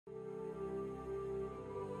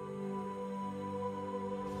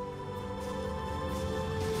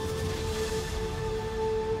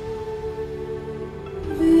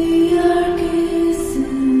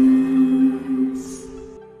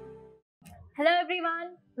Hello everyone,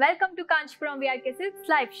 welcome to Kanchipuram VRK Silks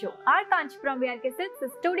live show. Our Kanchipuram VRK Silks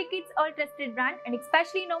is 2 decades all trusted brand and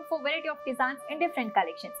especially known for variety of designs in different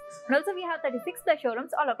collections. And also we have 36 plus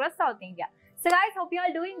showrooms all across South India. So guys, hope you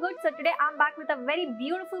all doing good. So today I'm back with a very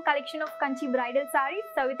beautiful collection of Kanchi bridal sarees.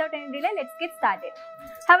 So without any delay, let's get started.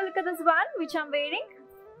 Have a look at this one which I'm wearing.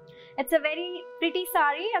 It's a very pretty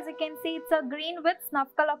saree. As you can see, it's a green with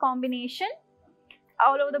snuff color combination.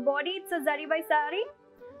 All over the body, it's a zari by saree.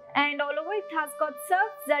 And all over it has got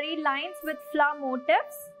silk zari lines with flower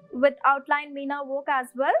motifs with outline meena work as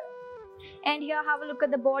well. And here have a look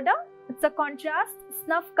at the border. It's a contrast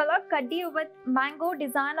snuff color kaddi with mango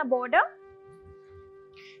designer border.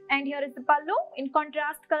 And here is the pallu in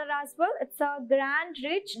contrast color as well. It's a grand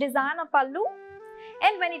rich designer pallu.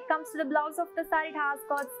 And when it comes to the blouse of the saree, it has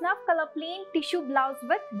got snuff color plain tissue blouse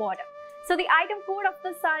with border. So the item code of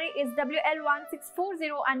the saree is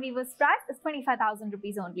WL1640 and weaver's price is 25,000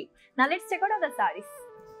 rupees only. Now let's check out other sarees.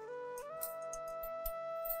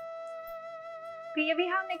 Okay, here we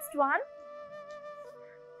have next one.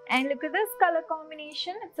 And look at this color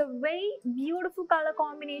combination. It's a very beautiful color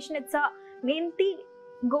combination. It's a minty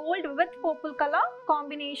gold with purple color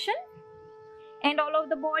combination. And all over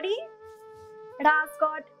the body, it has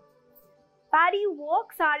got paddy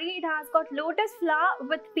work saree. It has got lotus flower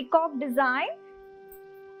with peacock design.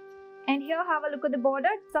 And here have a look at the border.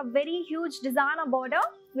 It's a very huge designer border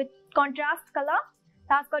with contrast color.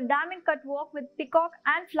 It has got diamond cut work with peacock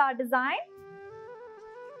and flower design.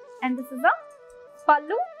 And this is a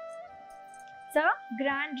pallu. It's a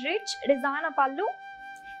grand rich designer pallu.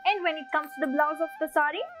 And when it comes to the blouse of the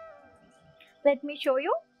saree, let me show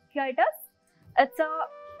you. Here it is. It's a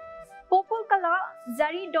purple color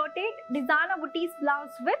zari dotted designer booties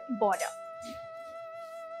blouse with border.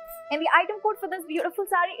 And the item code for this beautiful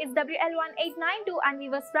saree is WL1892 and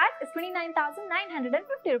weaver's price is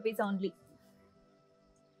 29,950 rupees only.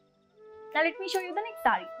 Now let me show you the next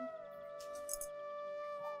saree.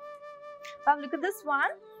 Now look at this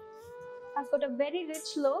one. It's got a very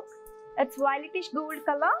rich look. It's violetish gold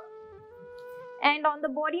color. And on the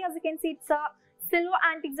body, as you can see, it's a silver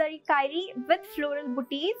antique zari kairi with floral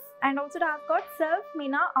booties, and also it has got self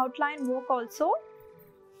meena outline work also,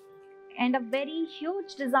 and a very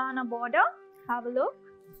huge designer border. Have a look.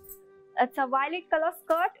 It's a violet color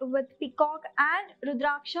skirt with peacock and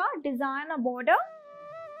rudraksha designer border,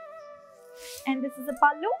 and this is a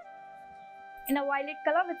pallu in a violet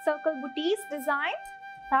color with circle booties design.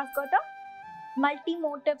 It has got a multi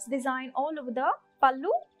motifs design all over the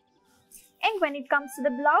pallu. And when it comes to the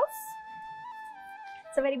blouse,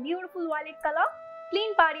 it's a very beautiful violet color,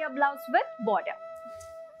 plain paria blouse with border.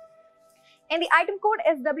 And the item code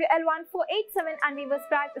is WL1487 and weaver's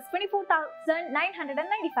price is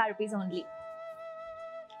 24,995 rupees only.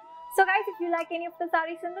 So guys, if you like any of the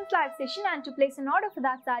sarees in this live session and to place an order for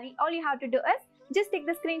that saree, all you have to do is just take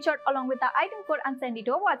the screenshot along with the item code and send it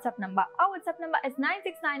to our WhatsApp number. Our WhatsApp number is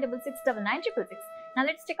 969669966. Now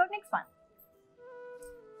let's check out next one.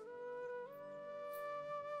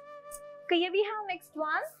 Okay, here we have next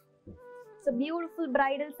one. It's a beautiful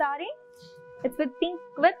bridal saree. It's with pink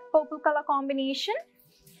with purple color combination.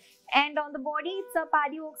 And on the body, it's a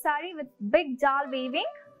paddy work saree with big jal weaving.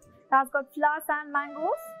 It has got flowers and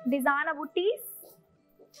mangoes, designer booties.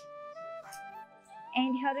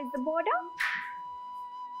 And here is the border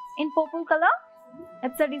in purple color.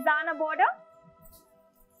 It's a designer border.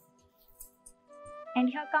 And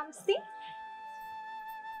here comes the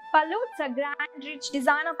pallu. It's a grand rich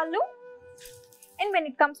designer pallu. And when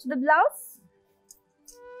it comes to the blouse,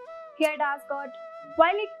 here it has got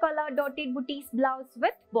violet color dotted booties blouse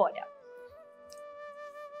with border.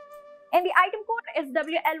 And the item code is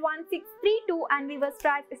WL1632 and weaver's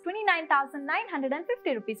price is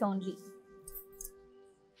 29,950 rupees only.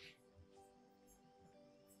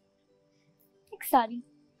 Next saree.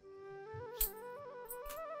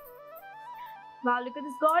 Wow, look at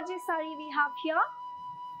this gorgeous saree we have here.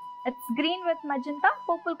 It's green with magenta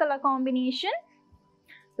purple color combination.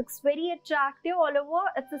 Looks very attractive all over.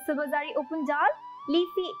 It's a silver zari open jal,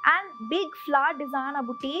 leafy and big flower designer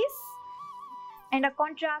booties, and a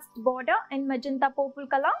contrast border in magenta purple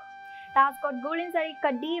color. It has got golden zari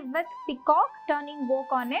kaddi with peacock turning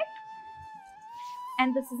work on it.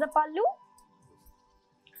 And this is a pallu.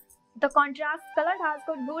 The contrast color has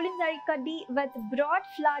got golden zari kaddi with broad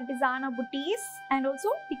flower designer booties and also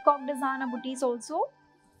peacock designer booties also.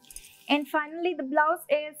 And finally the blouse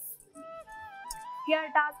is, here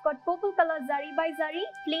it has got purple color zari by zari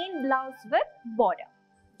plain blouse with border.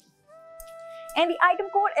 And the item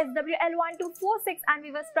code is WL1246 and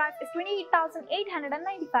weaver's price is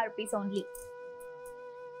 28,895 rupees only.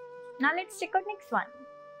 Now let's check out next one.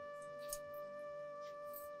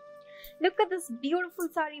 Look at this beautiful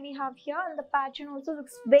saree we have here, and the pattern also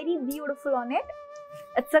looks very beautiful on it.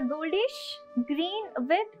 It's a goldish green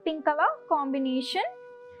with pink color combination,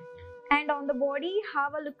 and on the body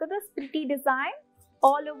have a look at this pretty design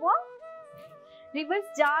all over. Reverse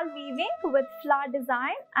jal weaving with flower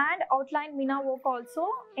design and outline mina work also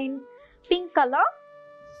in pink color,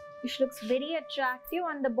 which looks very attractive,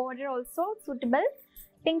 and the border also suitable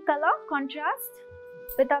pink color contrast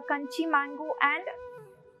with a kanchi mango and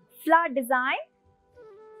flower design.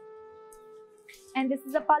 And this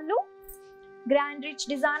is a pallu, grand rich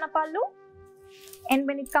designer pallu. And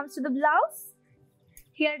when it comes to the blouse,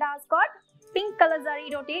 here it has got pink color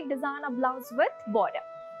zari rotate designer blouse with border.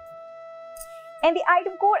 And the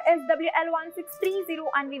item code is WL1630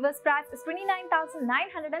 and weaver's price is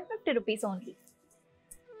 29,950 rupees only.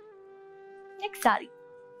 Next saree.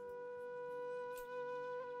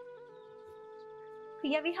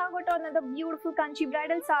 Here we have got another beautiful Kanchi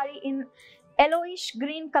bridal saree in yellowish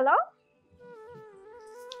green color.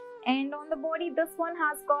 And on the body, this one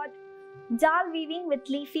has got jal weaving with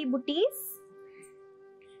leafy booties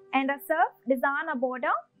and a surf designer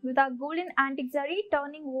border with a golden antique zari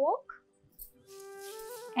turning work.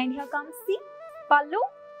 And here comes the pallu.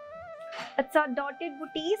 It's a dotted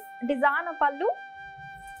booties designer pallu.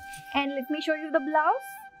 And let me show you the blouse.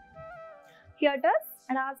 Here it is.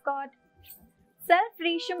 It has got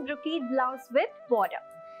self-resham brocade blouse with border.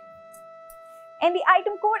 And the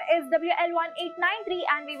item code is WL1893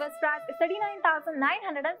 and weaver's price is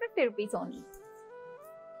 39,950 rupees only.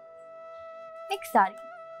 Next saree.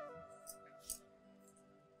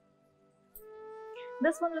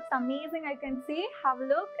 This one looks amazing, I can see. Have a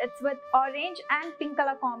look. It's with orange and pink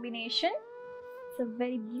color combination. It's a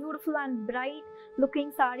very beautiful and bright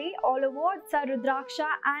looking saree all over. It's a rudraksha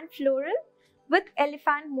and floral with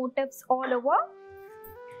elephant motifs all over.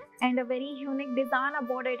 And a very unique designer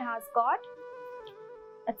border it has got.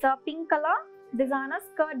 It's a pink color designer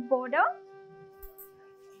skirt border.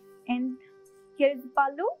 And here is the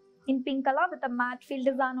pallu in pink color with a matte field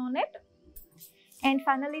design on it. And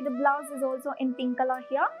finally the blouse is also in pink color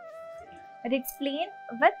here. It's plain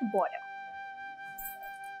with border.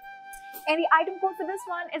 And the item code for this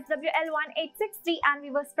one is WL1863 and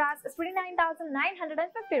weaver's price is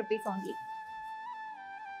 29,950 rupees only.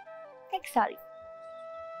 Next saree.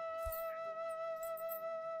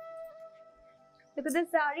 Look at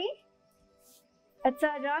this saree. It's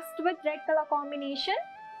a rust with red color combination.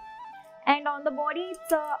 And on the body,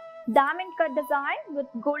 it's a diamond cut design with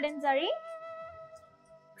golden zari.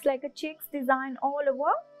 Looks like a chicks design all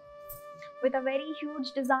over with a very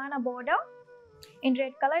huge designer border. In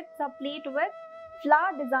red color, it's a plate with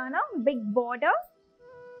flower designer, big border.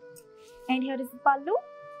 And here is the pallu,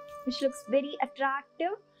 which looks very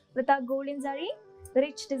attractive with a golden zari,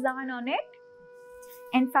 rich design on it.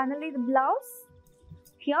 And finally the blouse.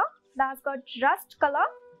 Here, that's got rust color,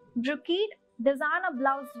 brocade designer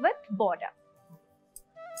blouse with border.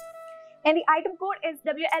 And the item code is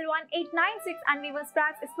WL1896 and weaver's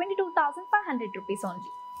price is 22,500 rupees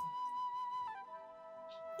only.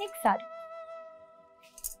 Next saree.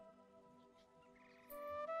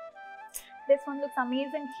 This one looks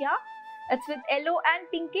amazing here. It's with yellow and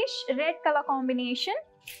pinkish red color combination.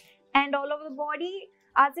 And all over the body,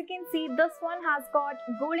 as you can see, this one has got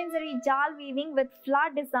golden zari jal weaving with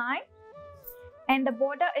flower design. And the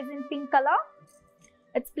border is in pink color.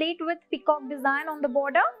 It's plate with peacock design on the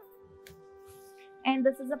border. And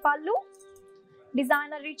this is a pallu.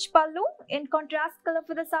 Designer rich pallu in contrast color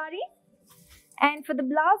for the saree. And for the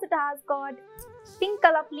blouse, it has got pink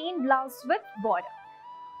color plain blouse with border.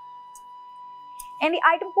 And the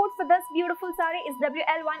item code for this beautiful saree is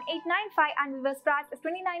WL1895 and weaver's price is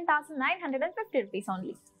 29,950 rupees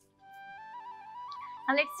only.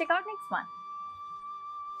 And let's check out next one.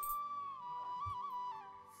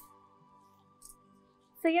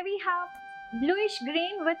 So here we have bluish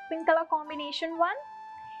green with pink color combination one.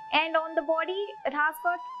 And on the body, it has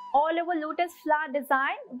got all over lotus flower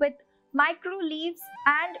design with micro leaves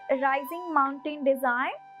and rising mountain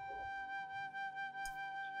design.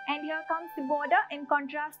 And here comes the border in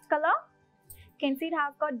contrast color. You can see it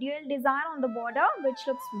has got dual design on the border, which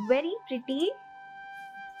looks very pretty.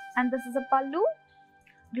 And this is a pallu,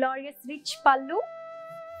 glorious rich pallu.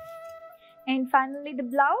 And finally the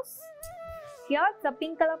blouse. Here it's a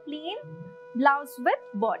pink color plain blouse with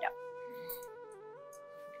border.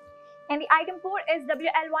 And the item code is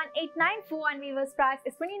WL1894 and weaver's price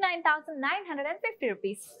is 29,950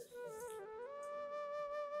 rupees.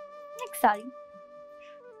 Next saree.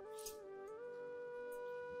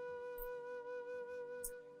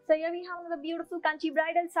 So here we have another beautiful Kanchi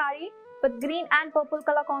bridal saree with green and purple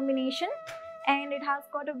color combination. and it has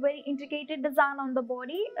got a very intricate design on the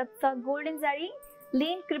body. It's a golden zari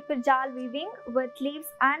lean crepe jal weaving with leaves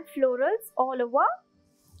and florals all over,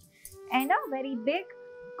 and a very big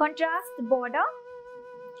contrast border.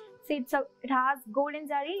 See, it has golden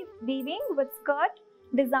zari weaving with skirt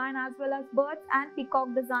design as well as birds and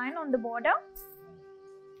peacock design on the border.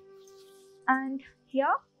 And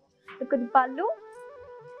here, look at the pallu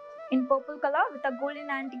in purple color with a golden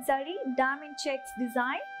antique zari diamond checks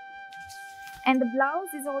design. And the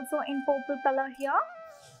blouse is also in purple color here.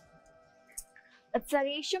 It's a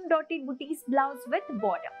resham dotted booties blouse with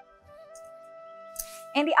border.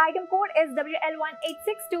 And the item code is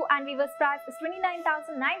WL1862 and weaver's price is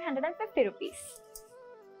 29,950 rupees.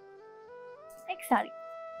 Next saree.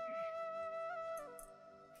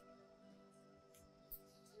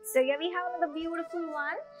 So here we have another beautiful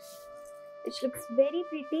one which looks very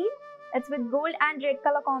pretty. It's with gold and red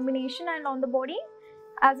color combination, and on the body,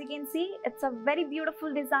 as you can see, it's a very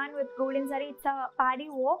beautiful design with golden zari. It's a paddy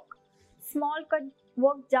work, small cut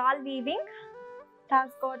work jal weaving. It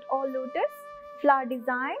has got all lotus flower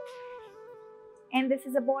design, and this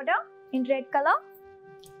is a border in red color.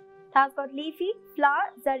 It has got leafy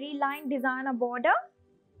flower zari line designer border.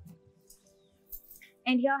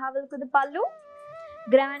 And here have a look at the pallu,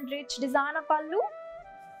 grand rich designer pallu.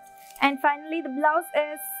 And finally the blouse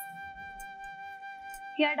is,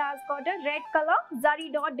 here it has got a red color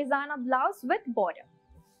zari dot designer blouse with border.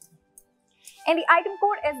 And the item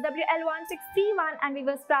code is WL1631 and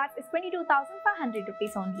weaver's price is 22,500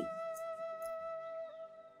 rupees only.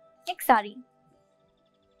 Next saree.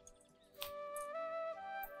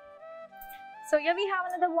 So here we have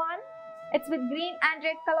another one. It's with green and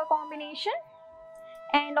red color combination.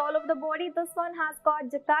 And all over the body, this one has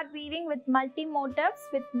got jacquard weaving with multi motifs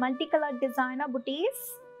with multicolored designer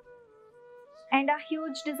booties. And a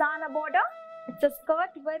huge designer border. It's a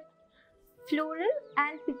skirt with floral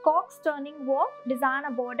and peacocks turning work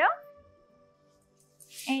designer border.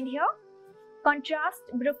 And here, contrast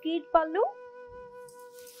brocade pallu.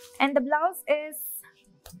 And the blouse is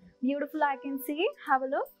beautiful, I can see. Have a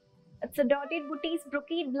look. It's a dotted booties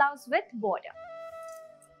brocade blouse with border.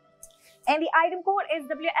 And the item code is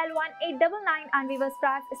WL1899 and weaver's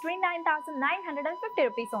price is 29,950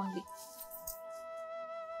 rupees only.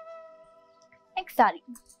 Next saree.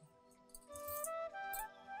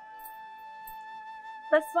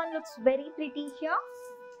 This one looks very pretty here.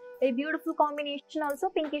 A beautiful combination also,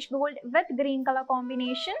 pinkish gold with green color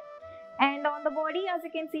combination. And on the body, as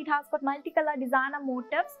you can see, it has got multicolor designer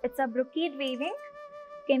motifs. It's a brocade weaving.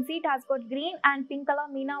 You can see it has got green and pink color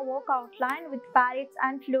Meena work outline with parrots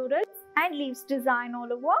and florals and leaves design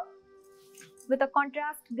all over. With a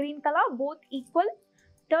contrast green color, both equal,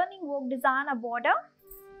 turning work designer border.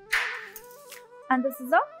 And this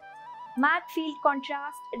is a matte field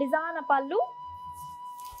contrast designer pallu.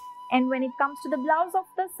 And when it comes to the blouse of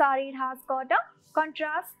the saree, it has got a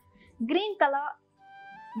contrast green color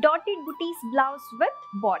dotted booties blouse with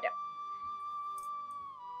border.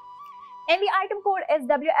 And the item code is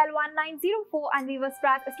WL1904 and weaver's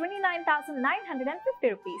price is 29,950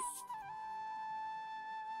 rupees.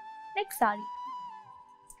 Next saree.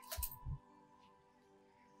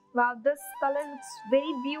 Wow, this color looks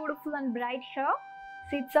very beautiful and bright here.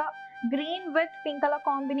 See, it's a green with pink color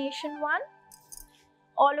combination one.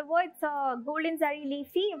 All over, it's a golden zari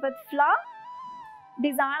leafy with flower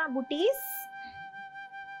designer booties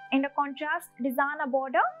and a contrast designer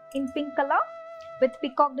border in pink color with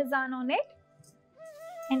peacock design on it.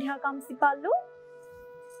 And here comes the pallu.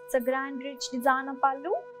 It's a grand rich designer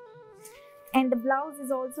pallu. And the blouse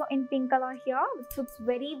is also in pink color here, which suits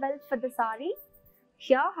very well for the saree.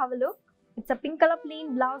 Here, have a look. It's a pink color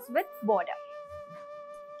plain blouse with border.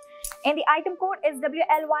 And the item code is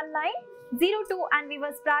WL1902 and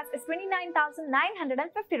weaver's price is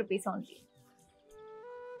 29,950 rupees only.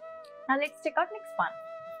 Now let's check out next one.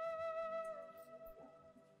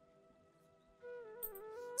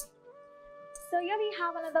 So here we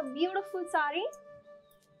have another beautiful saree.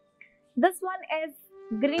 This one is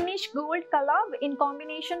greenish gold color in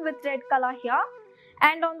combination with red color here.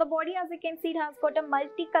 And on the body, as you can see, it has got a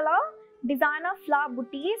multicolor designer flower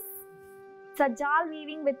booties. It's a jal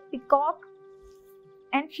weaving with peacock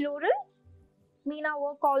and floral Meena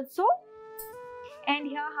work also. And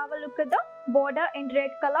here have a look at the border in red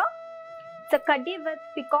color. It's a kaddi with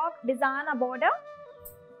peacock designer border.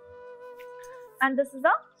 And this is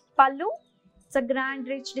a pallu. It's a grand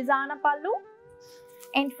rich designer pallu.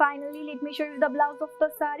 And finally, let me show you the blouse of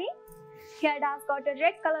the saree. Here it has got a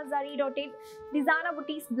red color zari dotted designer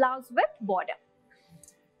booties blouse with border.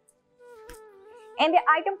 And the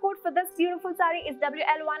item code for this beautiful saree is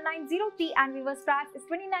WL190T and weaver's price is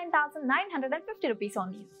 29,950 rupees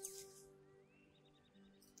only.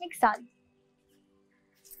 Next saree.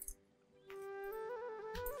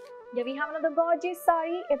 Here we have another gorgeous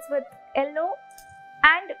saree. It's with yellow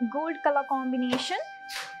and gold color combination.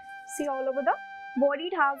 See all over the body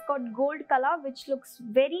it has got gold color which looks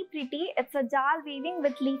very pretty. It's a jal weaving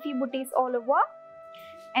with leafy booties all over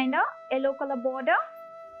and a yellow color border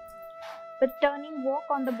with turning work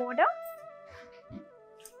on the border.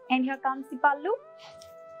 And here comes the pallu.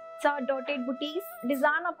 It's a dotted booties,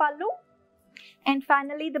 designer pallu. And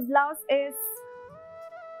finally the blouse is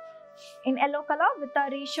in yellow color with a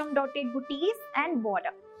resham dotted booties and border.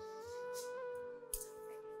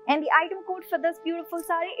 And the item code for this beautiful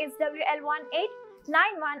saree is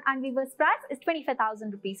WL1891 and weaver's price is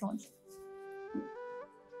 25,000 rupees only.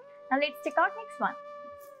 Now let's check out next one.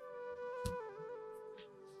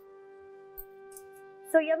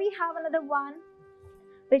 So here we have another one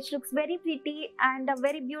which looks very pretty and a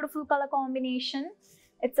very beautiful color combination.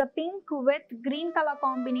 It's a pink with green color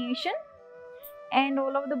combination. And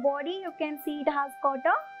all over the body you can see it has got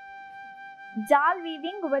a jal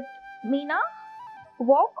weaving with meena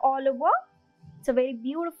work all over. It's a very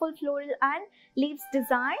beautiful floral and leaves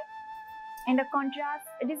design and a contrast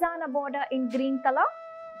designer border in green color.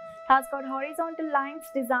 It has got horizontal lines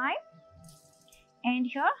design. And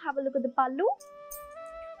here have a look at the pallu.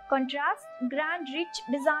 Contrast grand rich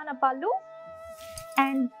designer pallu.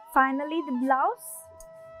 And finally the blouse.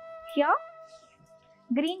 Here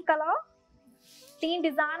green color teen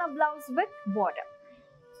designer blouse with border.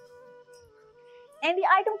 And the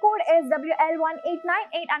item code is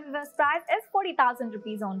WL1898 and weaver's price is 40,000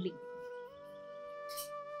 rupees only.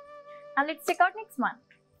 Now let's check out next one.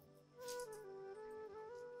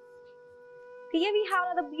 Here we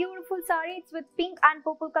have another beautiful saree. It's with pink and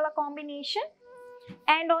purple color combination.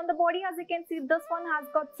 And on the body, as you can see, this one has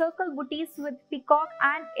got circle booties with peacock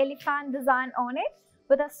and elephant design on it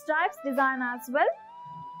with a stripes design as well.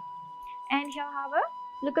 And here have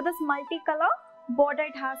a look at this multicolor border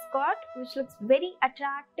it has got which looks very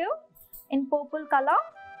attractive in purple color.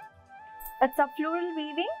 It's a floral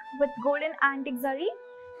weaving with golden antique zari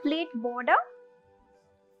plate border.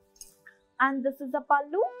 And this is a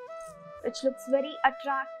pallu which looks very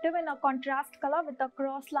attractive in a contrast color with a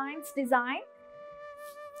cross lines design.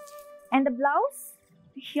 And the blouse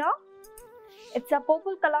here, it's a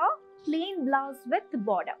purple color plain blouse with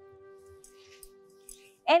border.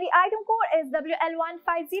 And the item code is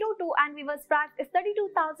WL1502 and weaver's price is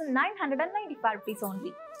 32,995 rupees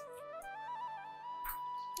only.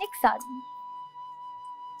 Next saree.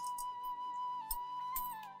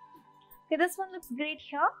 Okay, this one looks great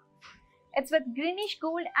here. It's with greenish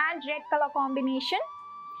gold and red color combination.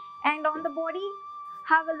 And on the body,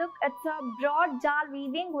 have a look, it's a broad jal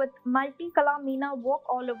weaving with multicolor meena work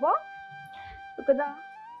all over. Look at the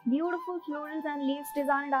beautiful florals and leaves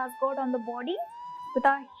design it has got on the body with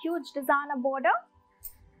a huge designer border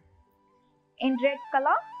in red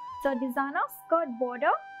color. So designer skirt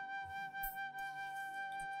border.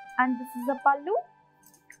 And this is a pallu,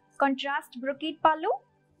 contrast brocade pallu.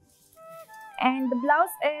 And the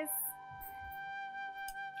blouse is,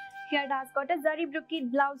 here it has got a zari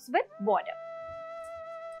brocade blouse with border.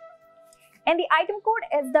 And the item code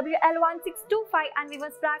is WL1625 and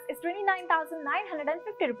weaver's price is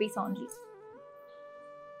 29,950 rupees only.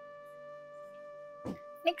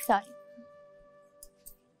 Next saree.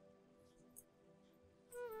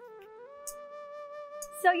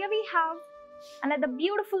 So here we have another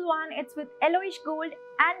beautiful one. It's with yellowish gold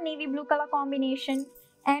and navy blue color combination.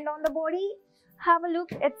 And on the body, have a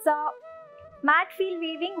look. It's a matte field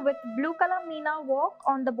weaving with blue color meena work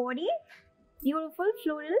on the body. Beautiful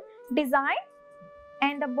floral design.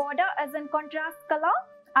 And the border is in contrast color.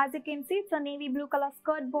 As you can see, it's a navy blue color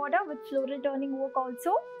skirt border with floral turning work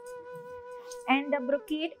also. And the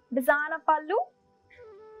brocade designer pallu.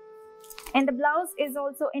 And the blouse is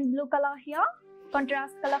also in blue color here.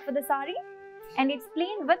 Contrast color for the saree. And it's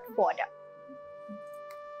plain with border.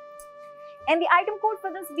 And the item code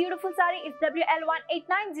for this beautiful saree is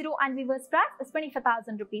WL1890 and weaver's price is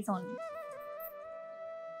 25,000 rupees only.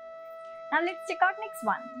 Now let's check out next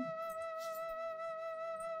one.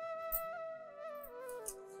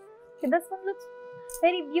 So this one looks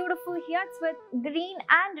very beautiful here. It's with green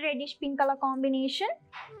and reddish pink color combination.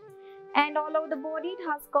 And all over the body it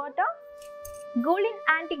has got a golden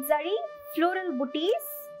antique zari floral booties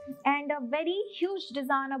and a very huge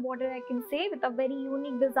designer border, I can say, with a very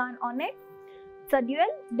unique design on it. It's a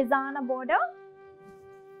dual designer border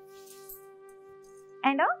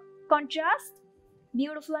and a contrast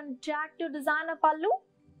beautiful and attractive designer pallu.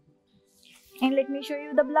 And let me show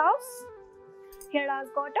you the blouse. Here it has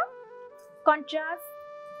got a contrast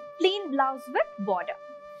plain blouse with border.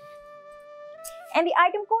 And the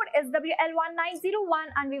item code is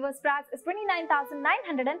WL1901 and weaver's price is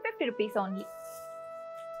 29,950 rupees only.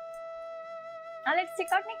 Now let's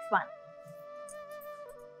check out next one.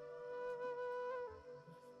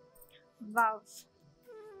 Wow,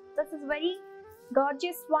 this is very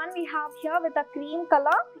gorgeous one we have here with a cream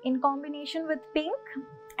color in combination with pink,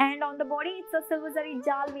 and on the body it's a silver zari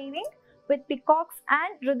jal weaving with peacocks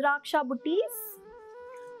and rudraksha booties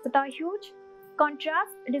with a huge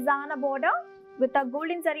contrast designer border with a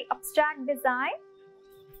golden zari abstract design.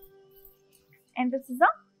 And this is a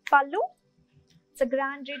pallu. It's a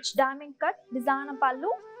grand rich diamond cut designer pallu.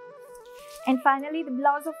 And finally the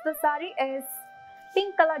blouse of the saree is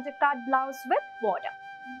pink color jacquard blouse with border.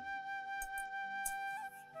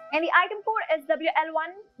 And the item code is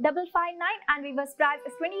WL1559 and weaver's price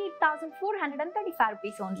is 28,435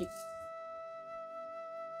 rupees only.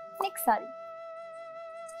 Next saree.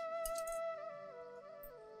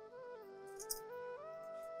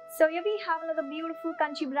 So here we have another beautiful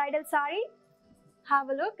Kanchi bridal saree. Have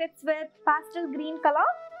a look. It's with pastel green color,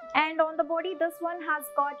 and on the body this one has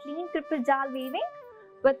got lean triple jal weaving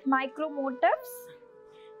with micro motifs,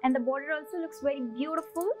 and the border also looks very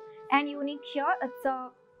beautiful and unique here. It's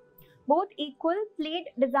a both equal pleat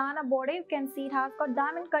designer border. You can see it has got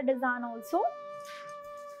diamond cut design also,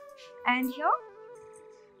 and here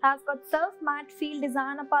has got self matte field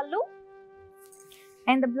designer pallu,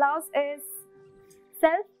 and the blouse is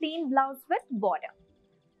self plain blouse with border.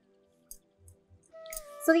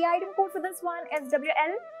 So the item code for this one is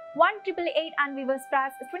WL1888 and weaver's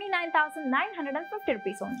price is 29,950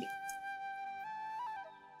 rupees only.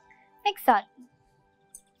 Next saree.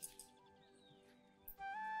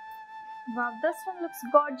 Wow, this one looks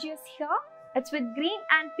gorgeous here. It's with green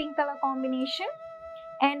and pink color combination,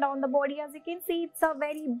 and on the body as you can see it's a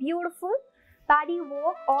very beautiful paddy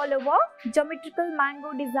work all over, geometrical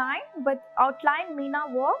mango design with outline meena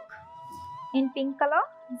work in pink color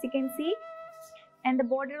as you can see, and the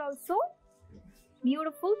border also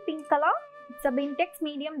beautiful pink color. It's a Bintex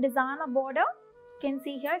medium designer border. You can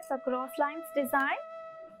see here it's a cross lines design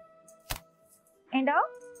and a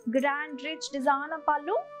grand rich designer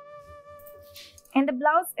pallu, and the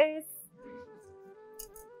blouse is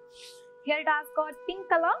here it has got pink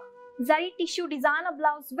color zari tissue designer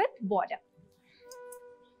blouse with border.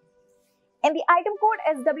 And the item code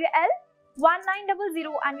is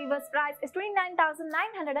WL1900 and weaver's price is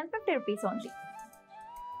 29,950 rupees only.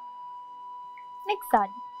 Next saree.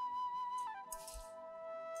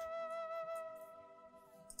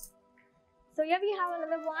 So here we have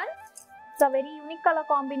another one. It's a very unique color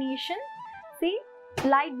combination. See,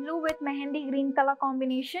 light blue with mehendi green color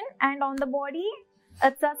combination, and on the body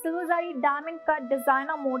it's a silver zari diamond cut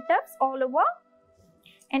designer motifs all over,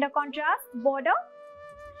 and a contrast border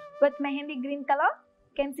with mehendi green color.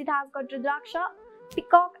 You can see it has got rudraksha,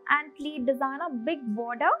 peacock and pleat designer big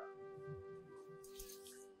border.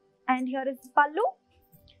 And here is pallu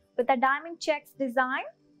with a diamond checks design.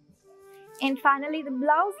 And finally the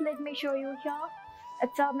blouse, let me show you here.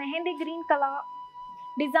 It's a mehendi green color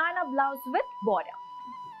designer blouse with border.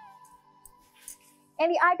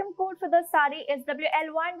 And the item code for this saree is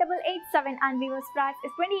WL1887 and weaver's price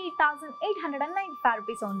is 28,895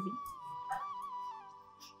 rupees only.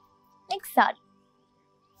 Next saree.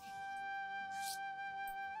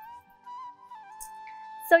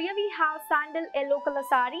 So here we have sandal yellow color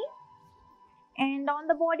saree, and on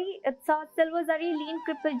the body it's a silver zari lean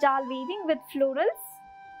triple jal weaving with florals,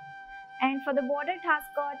 and for the border it has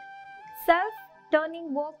got self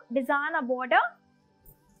turning work designer border,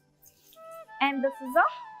 and this is a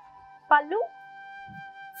pallu,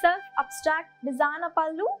 self abstract designer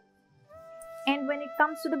pallu. And when it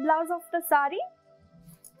comes to the blouse of the saree,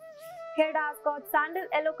 here it has got sandal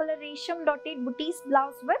yellow color resham dotted booties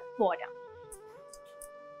blouse with border.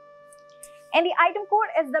 And the item code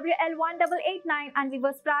is WL1889 and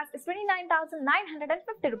weaver's price is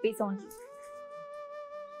 29,950 rupees only.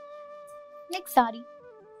 Next saree.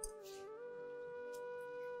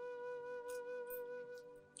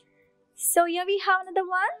 So here we have another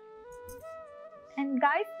one. And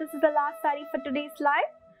guys, this is the last saree for today's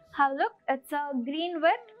live. Have a look. It's a green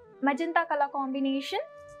with magenta color combination.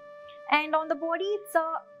 And on the body, it's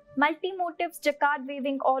a multi-motifs jacquard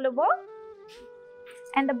weaving all over.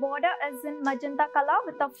 And the border is in magenta color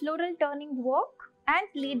with a floral turning work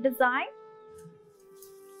and pleat design.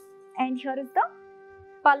 And here is the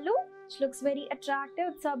pallu, which looks very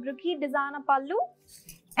attractive. It's a brookie designer pallu.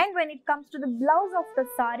 And when it comes to the blouse of the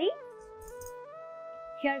saree,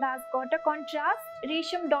 here it has got a contrast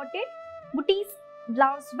resham dotted booties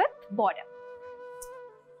blouse with border.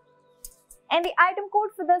 And the item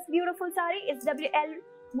code for this beautiful saree is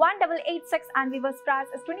WL1886 and weaver's price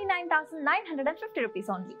is 29,950 rupees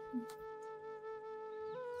only.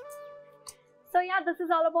 So yeah, this is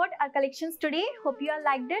all about our collections today. Hope you all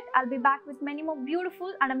liked it. I'll be back with many more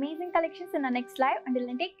beautiful and amazing collections in the next live. Until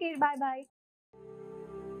then, take care. Bye bye.